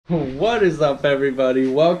What is up, everybody?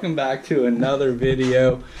 Welcome back to another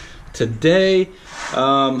video. Today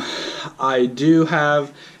I do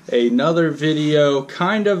have another video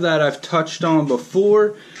kind of that I've touched on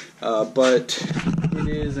before, but it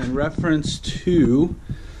is in reference to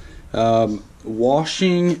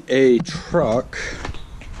washing a truck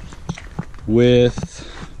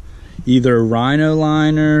with either rhino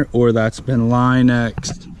liner or that's been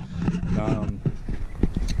Line-X'd.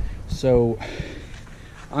 So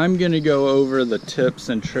I'm going to go over the tips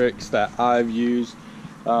and tricks that I've used.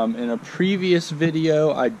 In a previous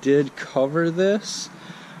video I did cover this,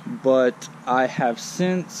 but I have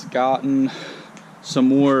since gotten some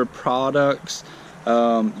more products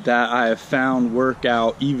that I have found work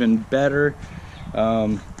out even better,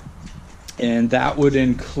 and that would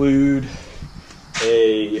include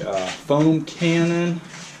a foam cannon,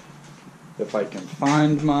 if I can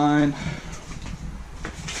find mine.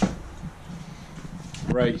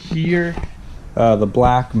 Right here, the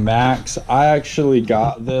Black Max. I actually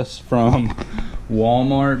got this from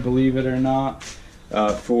Walmart, believe it or not,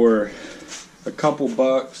 for a couple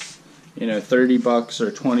bucks, you know, 30 bucks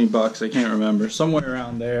or 20 bucks, I can't remember, somewhere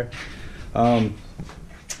around there. And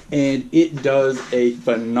it does a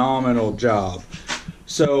phenomenal job.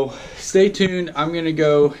 So stay tuned. I'm gonna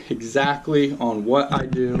go exactly on what I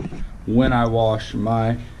do when I wash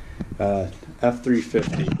my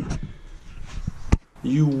F350.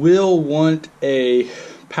 You will want a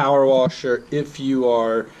power washer if you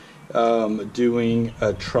are doing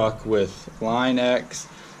a truck with Line-X.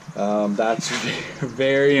 That's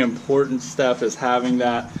very important stuff, is having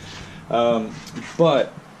that.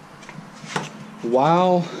 But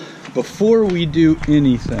before we do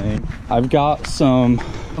anything, I've got some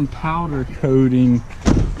powder coating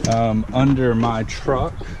under my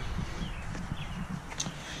truck.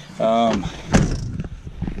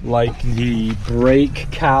 Like the brake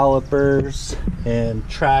calipers and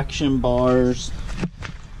traction bars,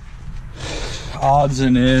 odds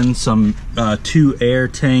and ends, some 2 air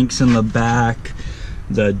tanks in the back,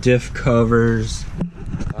 the diff covers,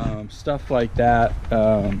 stuff like that.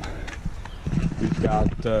 We've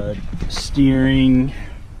got the steering,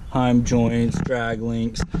 heim joints, drag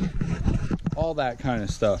links, all that kind of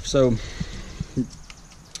stuff. So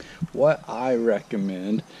what I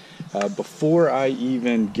recommend, before I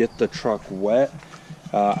even get the truck wet,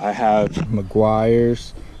 I have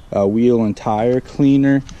Meguiar's wheel and tire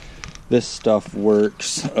cleaner. This stuff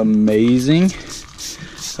works amazing.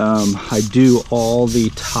 I do all the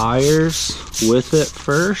tires with it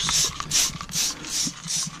first,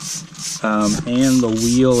 and the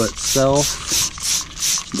wheel itself,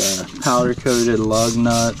 the powder coated lug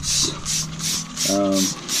nuts,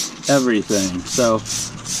 everything. So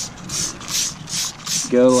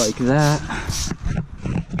go like that,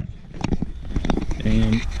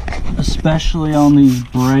 and especially on these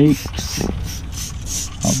brakes,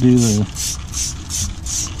 I'll do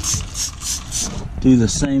the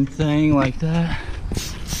same thing like that,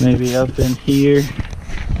 maybe up in here.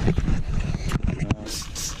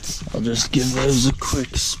 I'll just give those a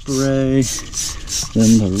quick spray.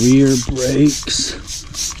 Then the rear brakes,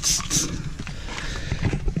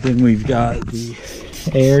 then we've got the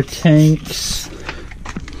air tanks.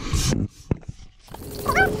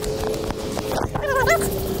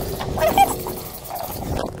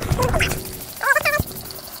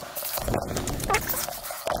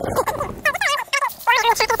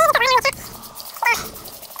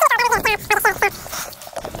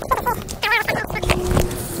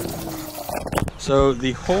 So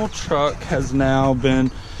the whole truck has now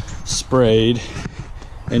been sprayed,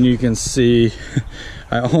 and you can see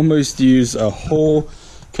I almost use a whole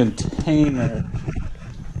container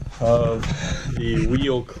of the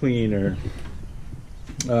wheel cleaner.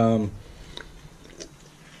 You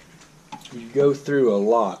go through a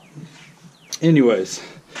lot. Anyways,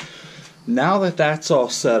 now that that's all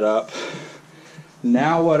set up,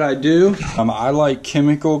 now what I do, I like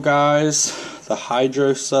Chemical Guys, the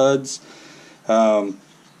Hydro Suds.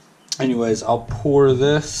 Anyways, I'll pour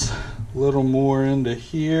this a little more into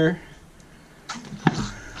here.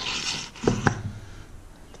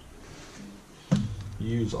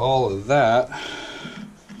 Use all of that.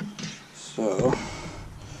 So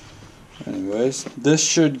anyways, this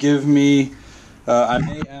should give me, I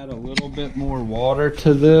may add a little bit more water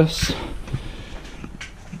to this,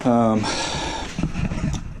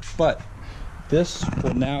 but this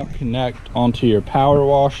will now connect onto your power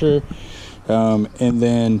washer, and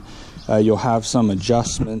then you'll have some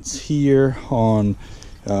adjustments here on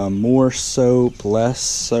more soap, less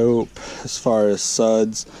soap as far as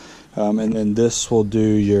suds, and then this will do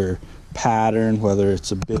your pattern, whether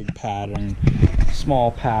it's a big pattern,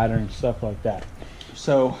 small patterns, stuff like that.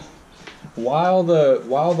 So while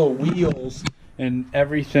the wheels and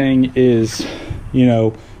everything is, you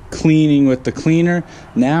know, cleaning with the cleaner,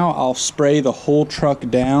 now I'll spray the whole truck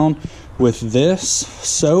down with this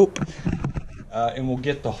soap, and we'll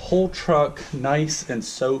get the whole truck nice and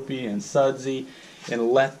soapy and sudsy,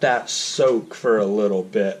 and let that soak for a little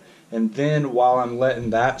bit. And then while I'm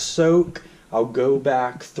letting that soak, I'll go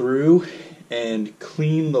back through and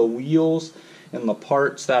clean the wheels and the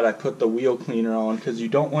parts that I put the wheel cleaner on, because you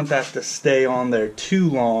don't want that to stay on there too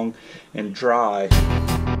long and dry.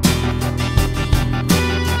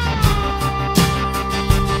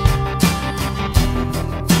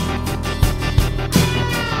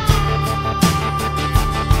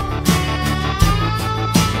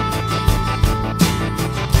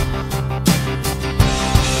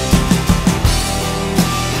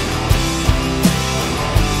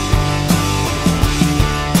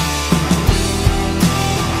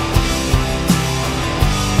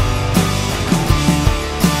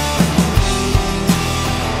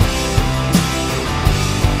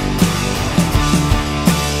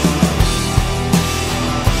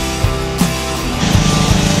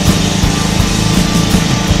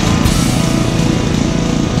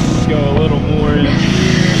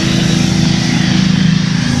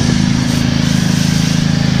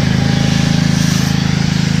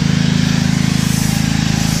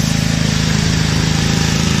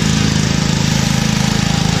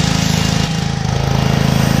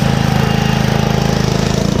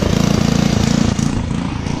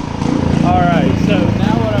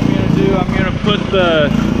 Put the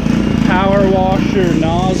power washer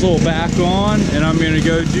nozzle back on, and I'm going to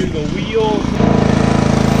go do the wheels.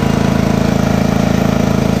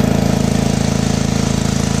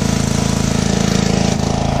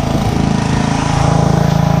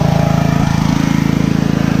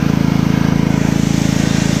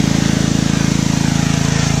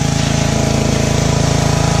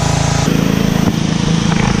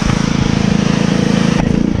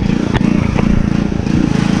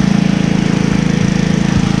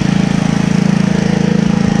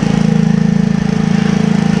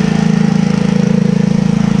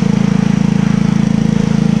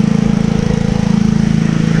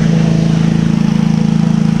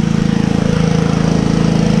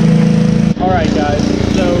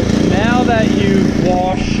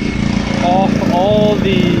 Washed off all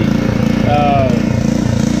the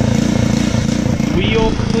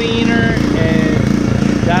wheel cleaner and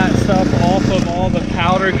that stuff off of all the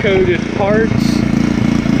powder coated parts,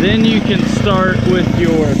 then you can start with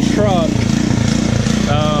your truck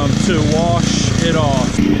to wash it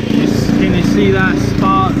off. Can you see that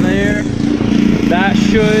spot there? That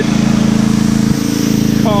should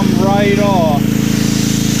come right off.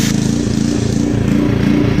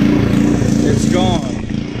 It's gone.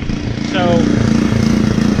 So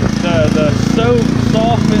the soap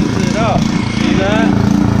softens it up. See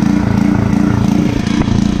that?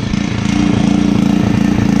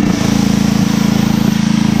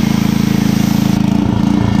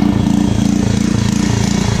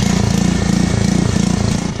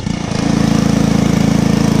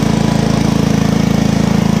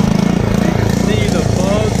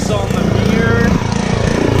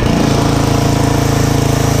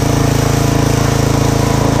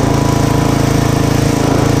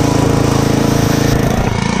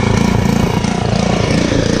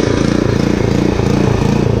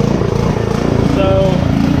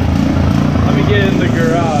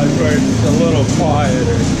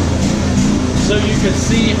 So you can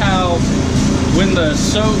see how when the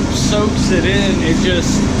soap soaks it in, it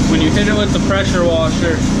just, when you hit it with the pressure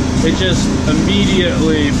washer, it just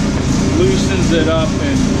immediately loosens it up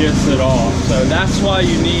and gets it off. So that's why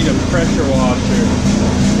you need a pressure washer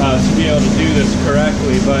to be able to do this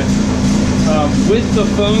correctly. But with the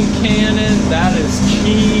foam cannon, that is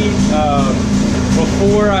key.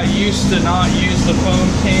 Before I used to not use the foam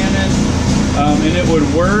cannon, and it would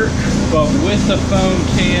work, but with the foam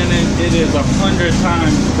cannon, it is 100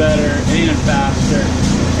 times better and faster,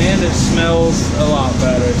 and it smells a lot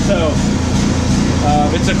better. So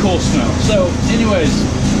it's a cool smell. So anyways,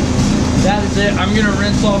 that is it. I'm gonna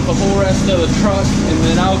rinse off the whole rest of the truck, and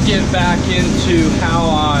then I'll get back into how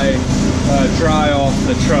I dry off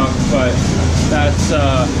the truck, but that's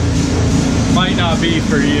might not be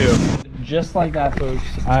for you. Just like that, folks,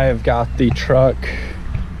 I have got the truck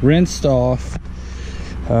rinsed off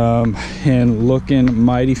and looking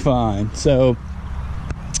mighty fine. So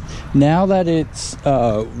now that it's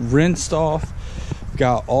rinsed off,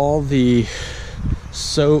 got all the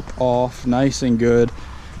soap off nice and good,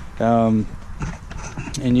 and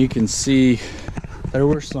you can see There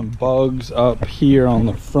were some bugs up here on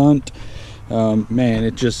the front.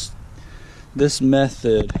 Man, this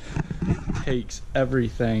method takes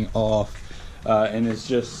everything off, and it's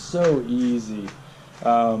just so easy.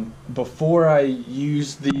 Before I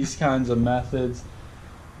used these kinds of methods,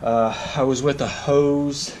 I was with a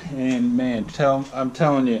hose, and man, I'm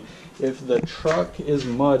telling you, if the truck is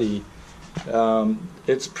muddy,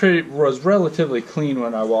 was relatively clean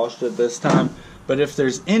when I washed it this time, but if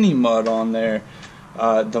there's any mud on there,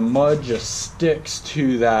 the mud just sticks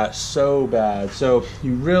to that so bad. So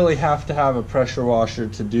you really have to have a pressure washer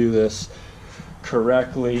to do this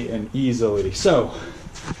correctly and easily. So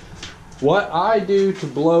what I do to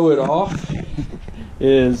blow it off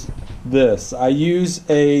is this. I use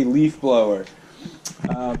a leaf blower.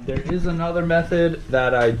 There is another method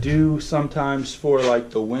that I do sometimes for like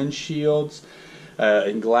the windshields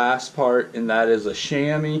and glass part, and that is a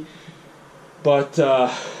chamois. But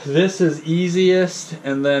this is easiest,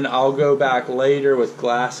 and then I'll go back later with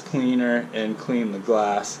glass cleaner and clean the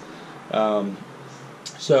glass.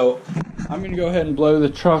 So I'm going to go ahead and blow the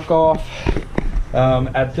truck off.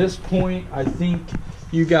 At this point, I think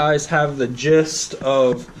you guys have the gist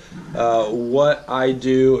of what I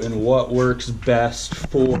do and what works best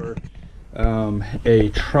for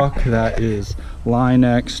a truck that is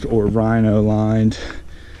Line-X'd or Rhino lined.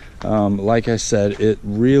 Like I said, it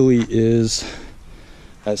really is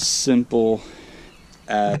as simple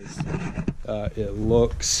as it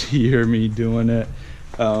looks. You hear me doing it.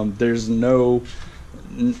 There's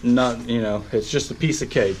it's just a piece of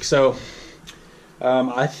cake. So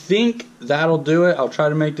I think that'll do it. I'll try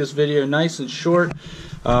to make this video nice and short.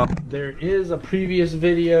 There is a previous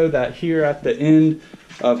video that here at the end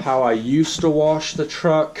of how I used to wash the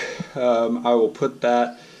truck. I will put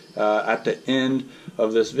that at the end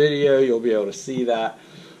of this video. You'll be able to see that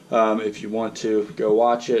if you want to go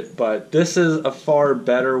watch it. But this is a far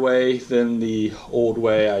better way than the old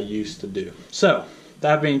way I used to do. So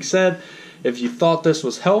that being said, if you thought this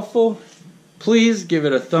was helpful, please give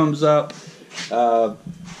it a thumbs up,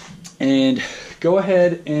 and go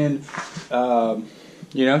ahead and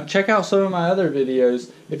check out some of my other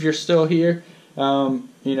videos if you're still here.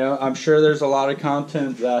 I'm sure there's a lot of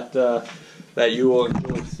content that you will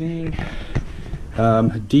enjoy seeing.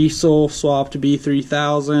 Diesel swapped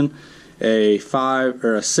B3000, a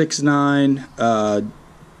 6.9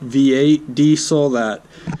 V8 diesel that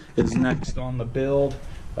is next on the build.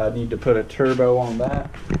 I need to put a turbo on that.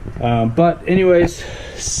 But anyways,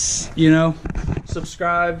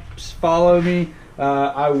 subscribe, follow me.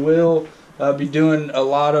 I will be doing a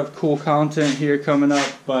lot of cool content here coming up.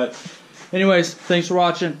 But anyways, thanks for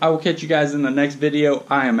watching. I will catch you guys in the next video.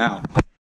 I am out.